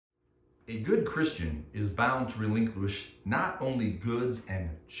A good Christian is bound to relinquish not only goods and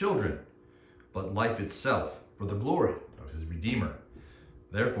children, but life itself for the glory of his Redeemer.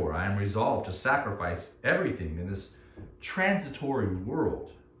 Therefore, I am resolved to sacrifice everything in this transitory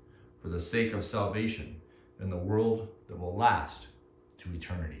world for the sake of salvation in the world that will last to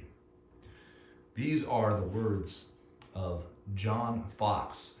eternity. These are the words of John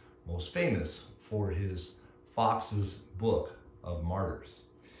Foxe, most famous for his Foxe's Book of Martyrs.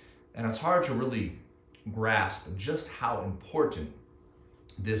 And it's hard to really grasp just how important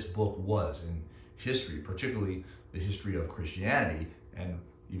this book was in history, particularly the history of Christianity, and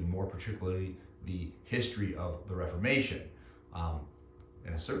even more particularly the history of the Reformation.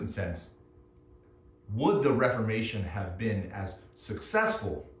 In a certain sense, would the Reformation have been as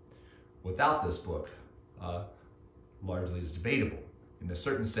successful without this book? Largely is debatable. In a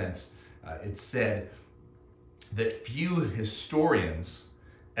certain sense, it's said that few historians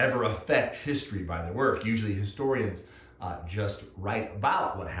ever affect history by their work. Usually historians just write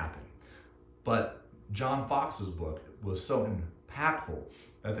about what happened. But John Foxe's book was so impactful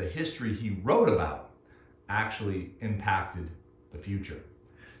that the history he wrote about actually impacted the future.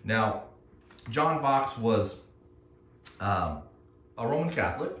 Now, John Foxe was a Roman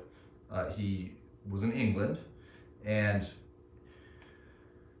Catholic. He was in England, and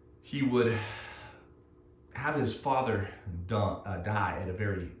he would have his father die at a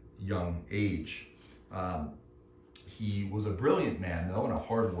very young age. He was a brilliant man, though, and a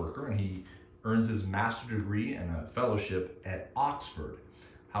hard worker, and he earns his master's degree and a fellowship at Oxford.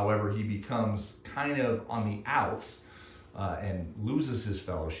 However, he becomes kind of on the outs and loses his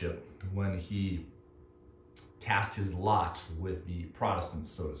fellowship when he cast his lot with the Protestants,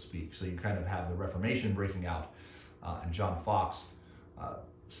 so to speak. So you kind of have the Reformation breaking out, and John Foxe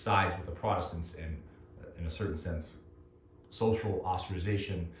sides with the Protestants, and in a certain sense, social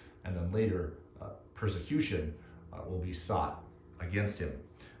ostracization, and then later persecution will be sought against him.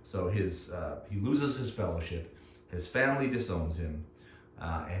 So he loses his fellowship, his family disowns him,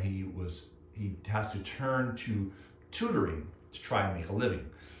 and he has to turn to tutoring to try and make a living.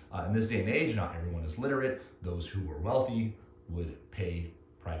 In this day and age, not everyone is literate. Those who were wealthy would pay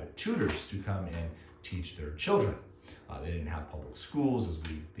private tutors to come and teach their children. They didn't have public schools as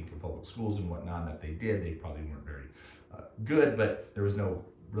we think of public schools and whatnot. And if they did, they probably weren't very good, but there was no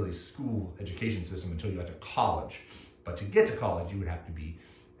really school education system until you got to college. But to get to college, you would have to be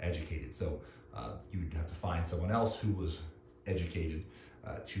educated. So you would have to find someone else who was educated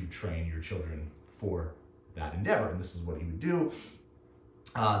to train your children for that endeavor. And this is what he would do.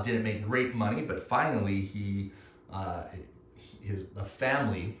 Didn't make great money, but finally the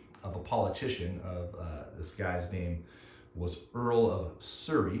family of a politician of this guy's name was Earl of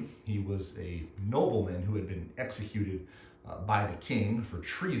Surrey. He was a nobleman who had been executed by the king for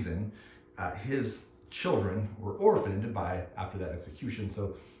treason. His children were orphaned after that execution,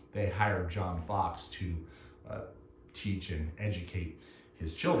 so they hired John Foxe to teach and educate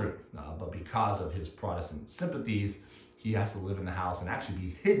his children. But because of his Protestant sympathies, he has to live in the house and actually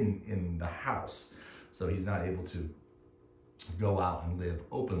be hidden in the house. So he's not able to go out and live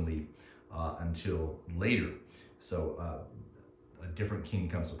openly until later. So a different king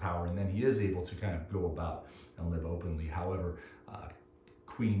comes to power, and then he is able to kind of go about and live openly. However,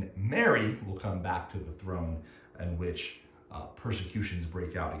 Queen Mary will come back to the throne, in which persecutions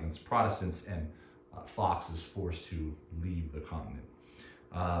break out against Protestants, and Foxe is forced to leave the continent.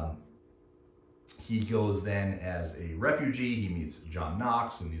 He goes then as a refugee. He meets John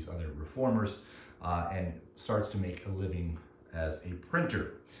Knox and these other reformers, and starts to make a living as a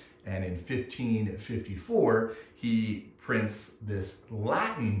printer. And in 1554, he prints this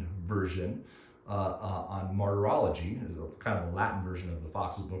Latin version on martyrology. It's a kind of a Latin version of the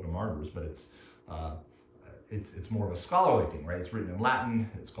Foxe's Book of Martyrs, but it's more of a scholarly thing, right? It's written in Latin.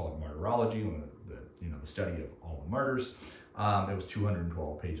 It's called martyrology, the study of all the martyrs. It was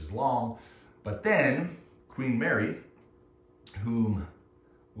 212 pages long. But then Queen Mary, whom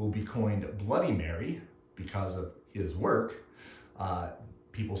will be coined Bloody Mary because of his work,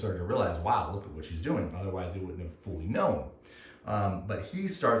 people started to realize, wow, look at what she's doing. Otherwise, they wouldn't have fully known. But he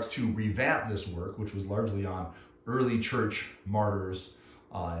starts to revamp this work, which was largely on early church martyrs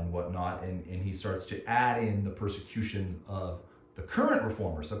and whatnot. And he starts to add in the persecution of the current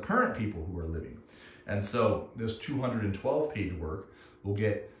reformers, the current people who are living. And so this 212-page work will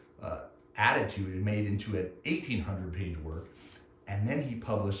get added to and made into an 1,800-page work. And then he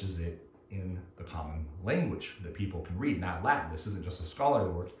publishes it in the common language that people can read, not Latin. This isn't just a scholarly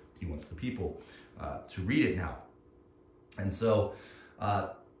work. He wants the people to read it now. And so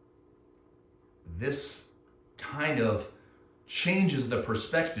this kind of changes the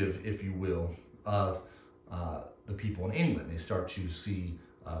perspective, if you will, of the people in England. They start to see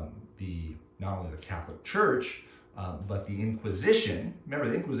not only the Catholic Church, but the Inquisition. Remember,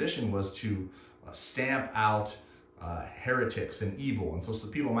 the Inquisition was to stamp out heretics and evil, and so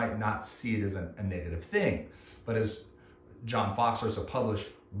people might not see it as a negative thing. But as John Foxe starts to publish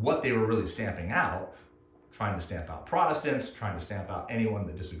what they were really stamping out, trying to stamp out Protestants, trying to stamp out anyone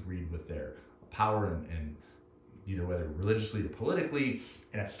that disagreed with their power and either whether religiously or politically,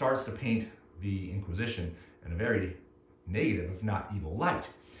 and it starts to paint the Inquisition in a very negative, if not evil light.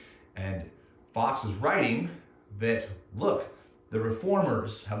 And Foxe is writing that, look, the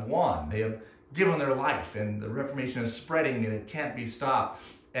reformers have won. They have given their life, and the Reformation is spreading, and it can't be stopped.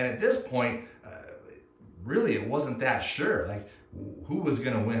 And at this point, really, it wasn't that sure. Like, who was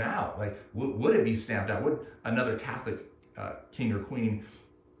going to win out? Like, would it be stamped out? Would another Catholic king or queen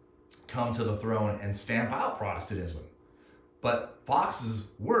come to the throne and stamp out Protestantism? But Foxe's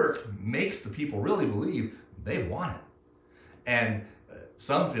work makes the people really believe they want it. And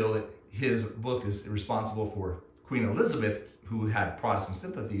some feel that his book is responsible for Queen Elizabeth, who had Protestant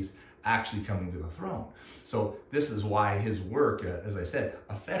sympathies, actually coming to the throne. So this is why his work, as I said,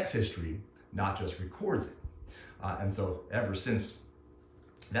 affects history, not just records it. And so ever since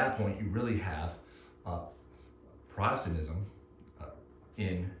that point, you really have Protestantism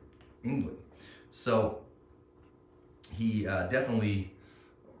in England. So he definitely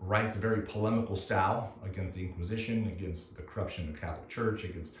writes a very polemical style against the Inquisition, against the corruption of the Catholic Church,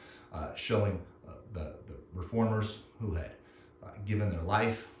 against showing the reformers who had given their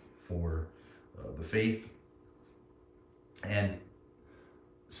life for the faith. And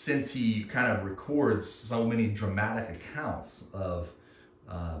since he kind of records so many dramatic accounts of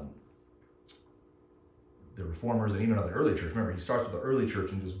the reformers and even of the early church, remember, he starts with the early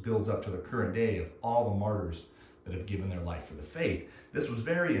church and just builds up to the current day of all the martyrs that have given their life for the faith. This was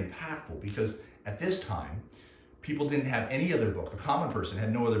very impactful because at this time, people didn't have any other book. The common person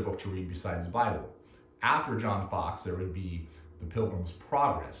had no other book to read besides the Bible. After John Foxe, there would be the Pilgrim's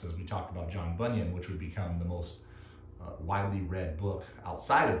Progress, as we talked about John Bunyan, which would become the most widely read book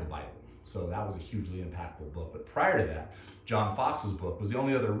outside of the Bible. So that was a hugely impactful book. But prior to that, John Foxe's book was the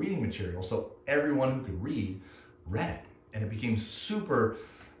only other reading material, so everyone who could read read it. And it became super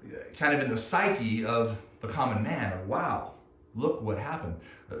kind of in the psyche of the common man of, wow, look what happened.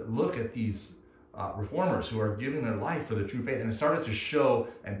 Look at these reformers who are giving their life for the true faith. And it started to show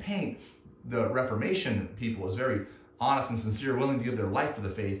and paint the Reformation people as very honest and sincere, willing to give their life for the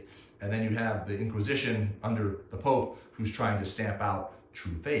faith. And then you have the Inquisition under the Pope who's trying to stamp out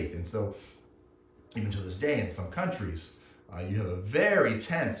true faith. And so even to this day in some countries, you have a very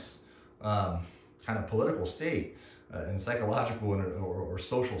tense kind of political state and psychological or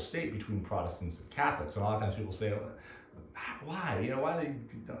social state between Protestants and Catholics. And a lot of times people say, why? You know,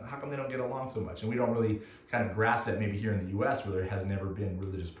 how come they don't get along so much? And we don't really kind of grasp that maybe here in the U.S. where there has never been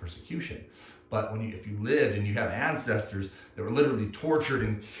religious persecution. But if you lived and you have ancestors that were literally tortured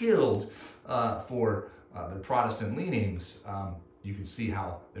and killed for their Protestant leanings, you can see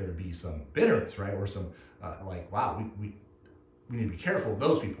how there would be some bitterness, right? Or some like, wow, we need to be careful of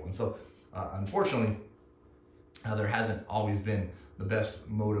those people. And so, unfortunately, there hasn't always been the best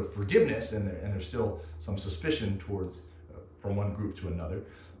mode of forgiveness, and there's still some suspicion towards from one group to another.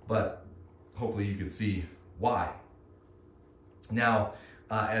 But hopefully you can see why. Now,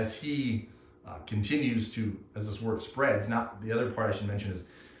 as he continues to, as this work spreads, not the other part I should mention is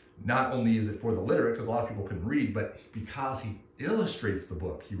not only is it for the literate, because a lot of people couldn't read, but because he illustrates the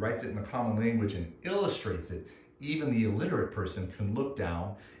book, he writes it in the common language and illustrates it, even the illiterate person can look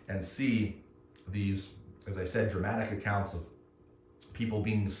down and see these, as I said, dramatic accounts of people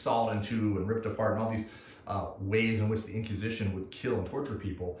being sawed into and ripped apart and all these ways in which the Inquisition would kill and torture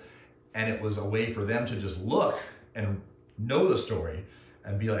people. And it was a way for them to just look and know the story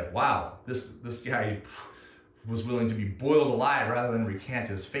and be like, wow, this guy was willing to be boiled alive rather than recant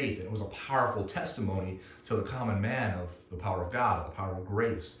his faith. And it was a powerful testimony to the common man of the power of God, of the power of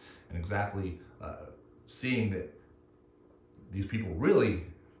grace, and exactly seeing that these people really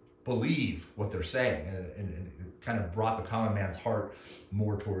believe what they're saying, and it kind of brought the common man's heart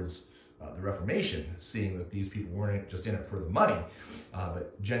more towards the Reformation, seeing that these people weren't just in it for the money,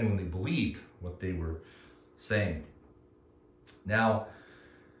 but genuinely believed what they were saying. Now,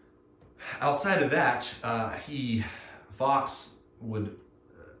 outside of that, Foxe would,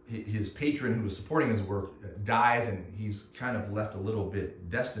 his patron who was supporting his work dies, and he's kind of left a little bit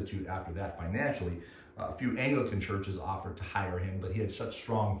destitute after that financially. A few Anglican churches offered to hire him, but he had such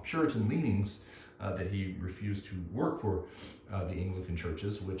strong Puritan leanings that he refused to work for the Anglican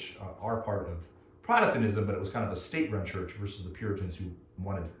churches, which are part of Protestantism, but it was kind of a state-run church versus the Puritans who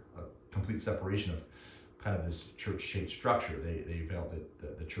wanted a complete separation of kind of this church-shaped structure. They felt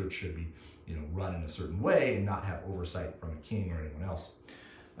that the church should be, run in a certain way and not have oversight from a king or anyone else.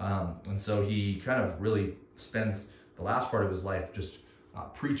 And so he kind of really spends the last part of his life just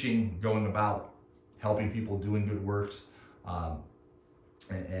preaching, going about, helping people, doing good works.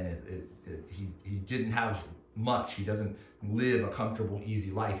 He didn't have much. He doesn't live a comfortable,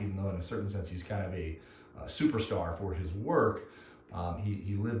 easy life, even though in a certain sense he's kind of a superstar for his work.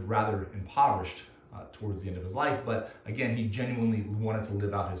 He lived rather impoverished towards the end of his life, but again, he genuinely wanted to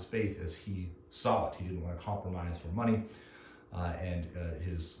live out his faith as he saw it. He didn't want to compromise for money, and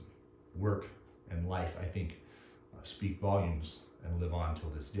his work and life, I think, speak volumes and live on till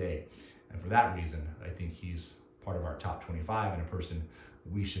this day. And for that reason, I think he's part of our top 25 and a person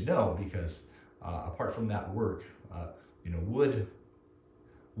we should know, because apart from that work,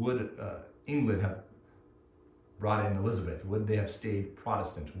 would England have brought in Elizabeth? Would they have stayed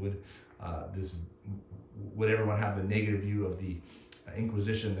Protestant? Would everyone have the negative view of the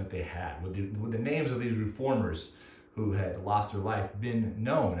Inquisition that they had? Would the names of these reformers who had lost their life been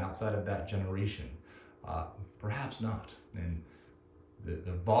known outside of that generation? Perhaps not. And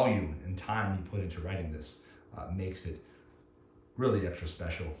the volume and time he put into writing this makes it really extra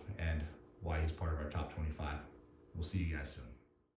special, and why he's part of our top 25. We'll see you guys soon.